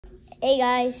Hey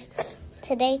guys,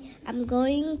 today I'm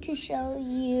going to show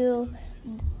you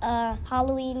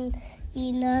Halloween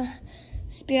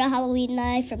Spirit Halloween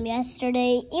knife from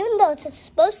yesterday. Even though it's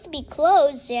supposed to be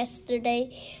closed yesterday,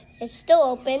 it's still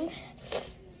open.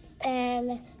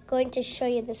 And I'm going to show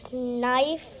you this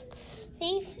knife.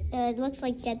 It looks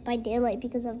like Dead by Daylight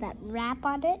because of that wrap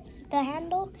on it, the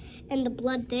handle, and the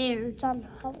blood there. It's on the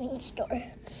Halloween store.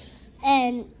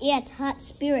 And yeah, it's Hot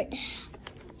Spirit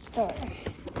store.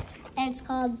 And it's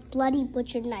called Bloody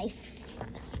Butcher Knife.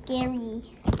 Scary.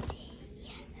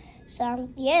 So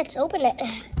yeah, let's open it.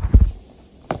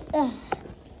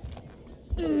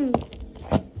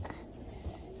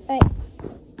 Alright,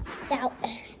 it's out.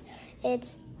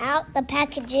 It's out. The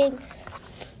packaging.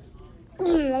 I'm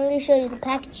going to show you the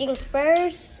packaging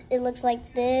first. It looks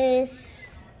like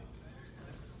this.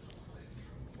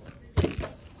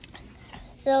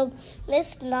 So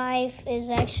this knife is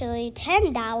actually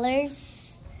 $10.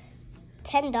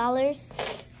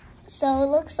 $10. So it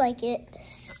looks like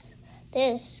this.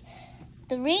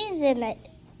 The reason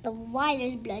why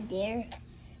there's blood there.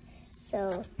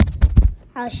 So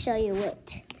I'll show you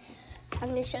it. I'm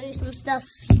going to show you some stuff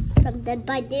from Dead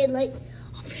by Daylight.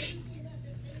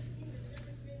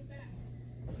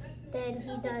 Then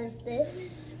he does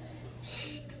this.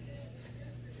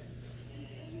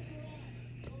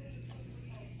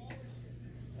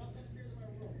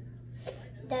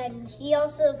 Then he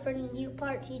also, for the new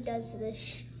part, he does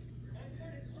this.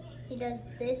 He does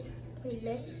this and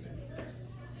this.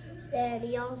 Then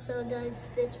he also does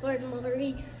this for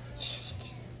Marie.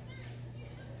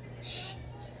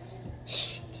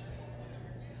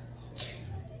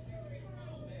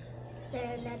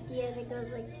 Then at the end it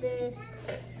goes like this.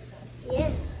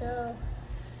 Yeah, so,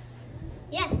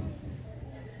 yeah.